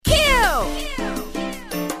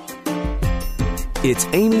It's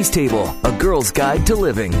Amy's Table, a girl's guide to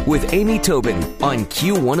living with Amy Tobin on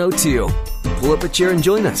Q102. Pull up a chair and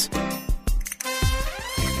join us.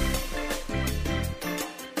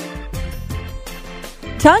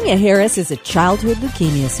 Tonya Harris is a childhood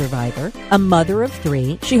leukemia survivor, a mother of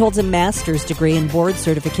 3. She holds a master's degree and board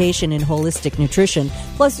certification in holistic nutrition,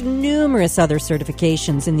 plus numerous other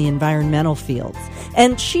certifications in the environmental fields.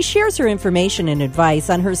 And she shares her information and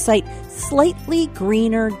advice on her site,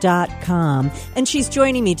 slightlygreener.com. And she's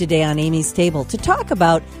joining me today on Amy's Table to talk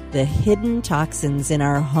about the hidden toxins in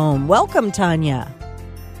our home. Welcome, Tonya.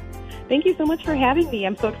 Thank you so much for having me.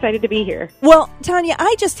 I'm so excited to be here. Well, Tonya,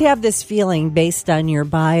 I just have this feeling based on your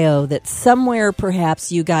bio that somewhere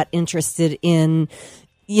perhaps you got interested in,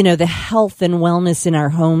 the health and wellness in our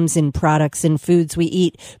homes and products and foods we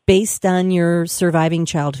eat based on your surviving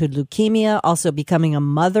childhood leukemia, also becoming a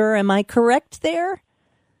mother. Am I correct there?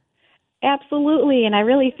 Absolutely. And I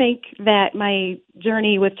really think that my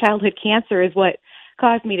journey with childhood cancer is what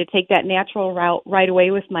caused me to take that natural route right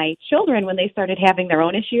away with my children when they started having their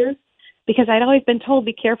own issues. Because I'd always been told,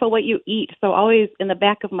 be careful what you eat. So always in the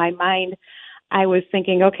back of my mind, I was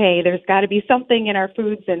thinking, okay, there's got to be something in our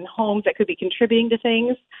foods and homes that could be contributing to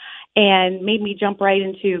things, and made me jump right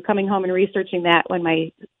into coming home and researching that when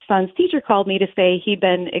my son's teacher called me to say he'd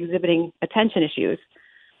been exhibiting attention issues.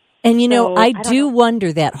 And, I do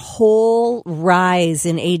wonder that whole rise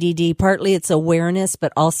in ADD, partly it's awareness,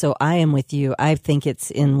 but also I am with you. I think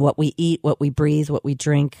it's in what we eat, what we breathe, what we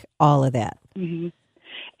drink, all of that. Mm-hmm.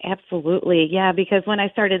 Absolutely. Yeah, because when I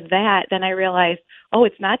started that, then I realized,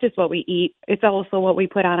 it's not just what we eat. It's also what we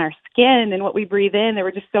put on our skin and what we breathe in. There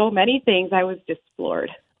were just so many things. I was just floored.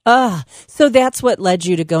 So that's what led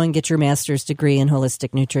you to go and get your master's degree in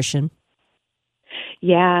holistic nutrition?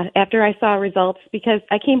 Yeah, after I saw results, because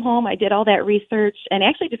I came home, I did all that research and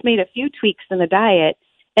actually just made a few tweaks in the diet.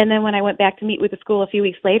 And then when I went back to meet with the school a few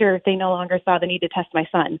weeks later, they no longer saw the need to test my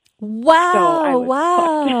son.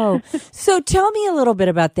 Wow. So tell me a little bit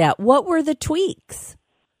about that. What were the tweaks?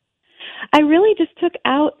 I really just took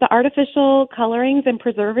out the artificial colorings and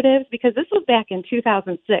preservatives because this was back in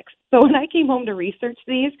 2006. So when I came home to research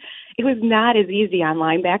these, it was not as easy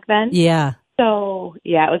online back then. Yeah. So,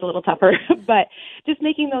 yeah, it was a little tougher, but just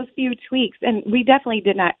making those few tweaks, and we definitely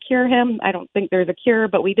did not cure him. I don't think there's a cure,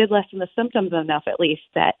 but we did lessen the symptoms enough, at least,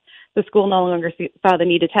 that the school no longer saw the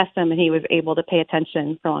need to test him, and he was able to pay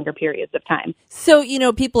attention for longer periods of time. So,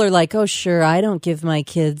 people are like, oh, sure, I don't give my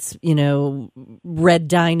kids, red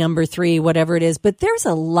dye number 3, whatever it is, but there's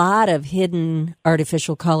a lot of hidden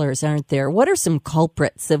artificial colors, aren't there? What are some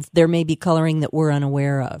culprits if there may be coloring that we're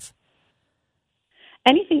unaware of?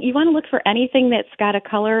 Anything, you want to look for anything that's got a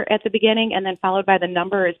color at the beginning and then followed by the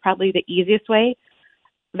number is probably the easiest way.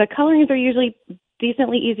 The colorings are usually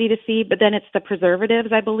decently easy to see, but then it's the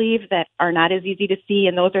preservatives, I believe, that are not as easy to see,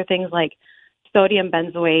 and those are things like sodium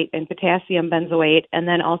benzoate and potassium benzoate, and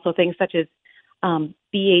then also things such as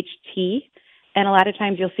BHT, and a lot of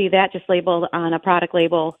times you'll see that just labeled on a product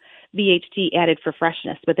label, BHT added for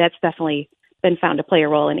freshness, but that's definitely been found to play a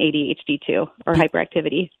role in ADHD too, or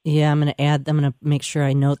hyperactivity. Yeah, I'm going to make sure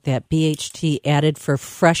I note that. BHT added for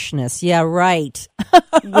freshness. Yeah, right.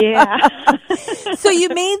 Yeah. So you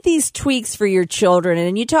made these tweaks for your children,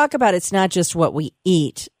 and you talk about it's not just what we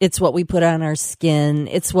eat, it's what we put on our skin,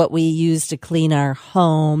 it's what we use to clean our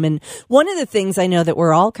home. And one of the things I know that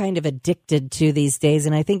we're all kind of addicted to these days,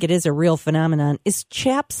 and I think it is a real phenomenon, is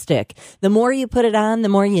chapstick. The more you put it on, the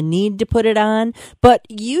more you need to put it on. But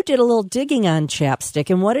you did a little digging on chapstick,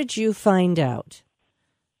 and what did you find out?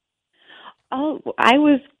 Oh, I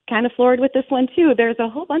was kind of floored with this one too. There's a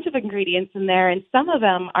whole bunch of ingredients in there, and some of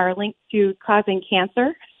them are linked to causing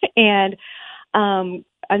cancer. And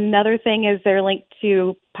another thing is they're linked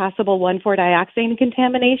to possible 1,4-dioxane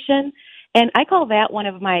contamination. And I call that one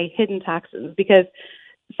of my hidden toxins because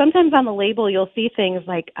sometimes on the label you'll see things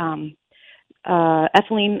like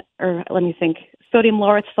ethylene, or let me think, sodium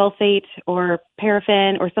lauryl sulfate or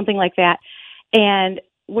paraffin or something like that. And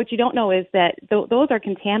what you don't know is that those are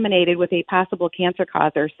contaminated with a possible cancer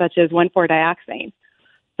causer, such as 1,4-dioxane.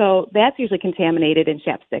 So that's usually contaminated in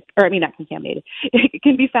chapstick, or I mean, not contaminated. It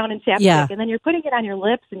can be found in chapstick. Yeah. And then you're putting it on your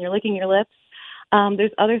lips and you're licking your lips.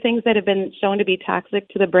 There's other things that have been shown to be toxic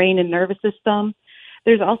to the brain and nervous system.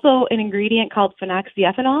 There's also an ingredient called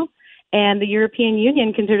phenoxyethanol, and the European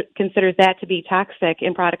Union considers that to be toxic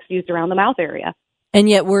in products used around the mouth area. And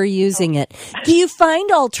yet we're using it. Do you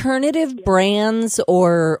find alternative brands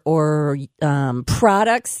or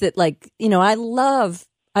products that, like, I love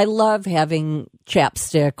having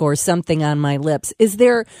chapstick or something on my lips. Is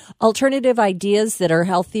there alternative ideas that are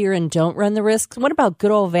healthier and don't run the risks? What about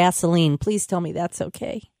good old Vaseline? Please tell me that's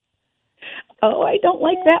okay. Oh, I don't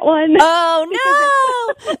like that one. Oh,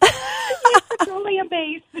 no! It's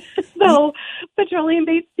petroleum-based. So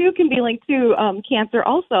petroleum-based, too, can be linked to cancer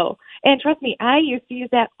also. And trust me, I used to use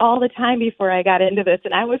that all the time before I got into this,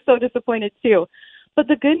 and I was so disappointed, too. But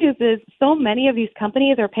the good news is so many of these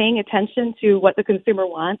companies are paying attention to what the consumer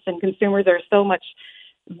wants, and consumers are so much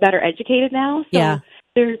better educated now. So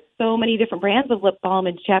there's so many different brands of lip balm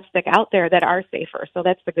and chapstick out there that are safer. So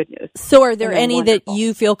that's the good news. So are there any that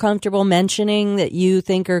you feel comfortable mentioning that you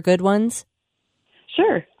think are good ones?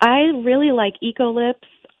 Sure. I really like Eco Lips.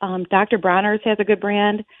 Dr. Bronner's has a good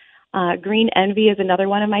brand. Green Envy is another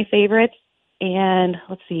one of my favorites. And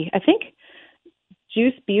let's see, I think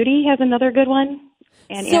Juice Beauty has another good one.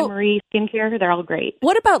 And Anne-Marie Skincare, they're all great.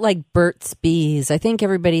 What about like Burt's Bees? I think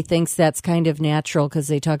everybody thinks that's kind of natural because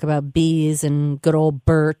they talk about bees and good old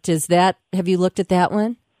Burt. Have you looked at that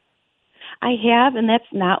one? I have, and that's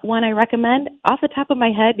not one I recommend. Off the top of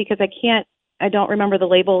my head, because I don't remember the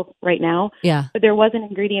label right now. Yeah. But there was an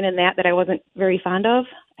ingredient in that I wasn't very fond of.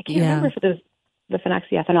 I can't remember if it was the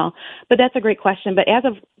phenoxyethanol. But that's a great question. But as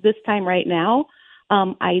of this time right now,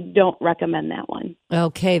 I don't recommend that one.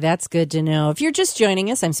 Okay, that's good to know. If you're just joining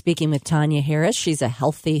us, I'm speaking with Tonya Harris. She's a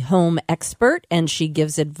healthy home expert, and she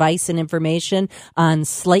gives advice and information on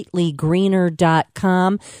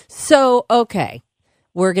slightlygreener.com. So, okay,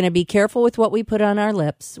 we're going to be careful with what we put on our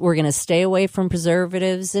lips. We're going to stay away from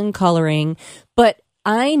preservatives and coloring. But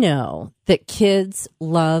I know that kids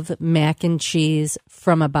love mac and cheese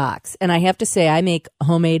from a box. And I have to say, I make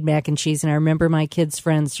homemade mac and cheese. And I remember my kids'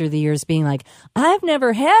 friends through the years being like, I've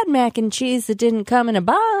never had mac and cheese that didn't come in a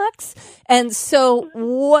box. And so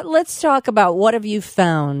let's talk about what have you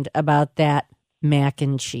found about that mac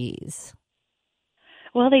and cheese?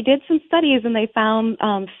 Well, they did some studies and they found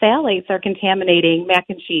phthalates are contaminating mac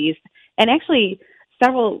and cheese. And actually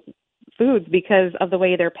several foods because of the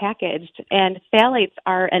way they're packaged. And phthalates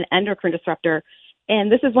are an endocrine disruptor.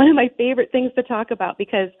 And this is one of my favorite things to talk about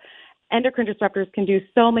because endocrine disruptors can do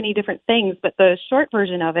so many different things. But the short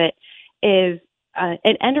version of it is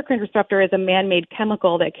an endocrine disruptor is a man-made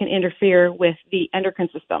chemical that can interfere with the endocrine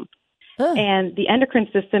system. And the endocrine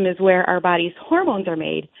system is where our body's hormones are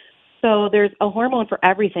made. So there's a hormone for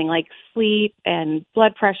everything like sleep and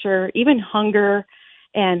blood pressure, even hunger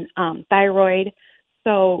and thyroid.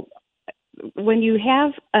 So when you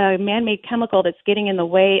have a man-made chemical that's getting in the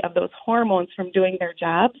way of those hormones from doing their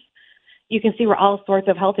jobs, you can see where all sorts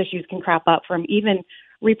of health issues can crop up, from even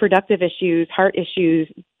reproductive issues, heart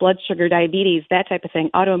issues, blood sugar, diabetes, that type of thing,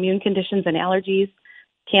 autoimmune conditions and allergies,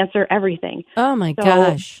 cancer, everything. Oh, my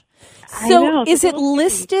gosh. So is it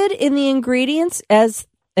listed in the ingredients as,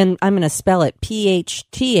 and I'm going to spell it,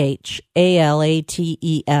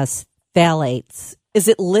 PHTHALATES, phthalates. Is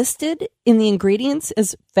it listed in the ingredients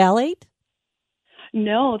as phthalate?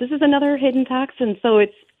 No, this is another hidden toxin, so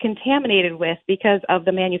it's contaminated with because of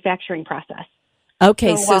the manufacturing process.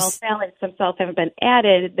 Okay, so while phthalates themselves haven't been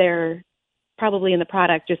added, they're probably in the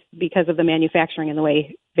product just because of the manufacturing and the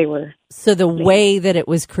way they were. So the way that it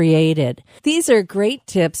was created. These are great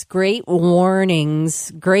tips, great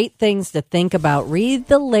warnings, great things to think about. Read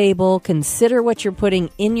the label, consider what you're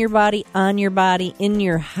putting in your body, on your body, in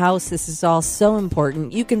your house. This is all so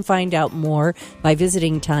important. You can find out more by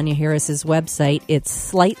visiting Tonya Harris's website.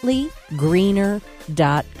 It's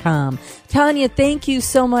slightlygreener.com. Tonya, thank you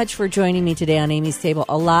so much for joining me today on Amy's Table.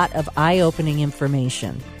 A lot of eye-opening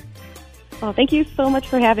information. Well, thank you so much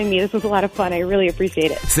for having me. This was a lot of fun. I really appreciate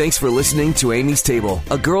it. Thanks for listening to Amy's Table,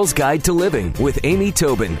 a girl's guide to living with Amy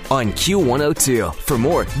Tobin on Q102. For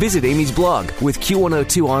more, visit Amy's blog with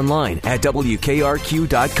Q102 online at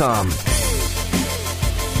WKRQ.com.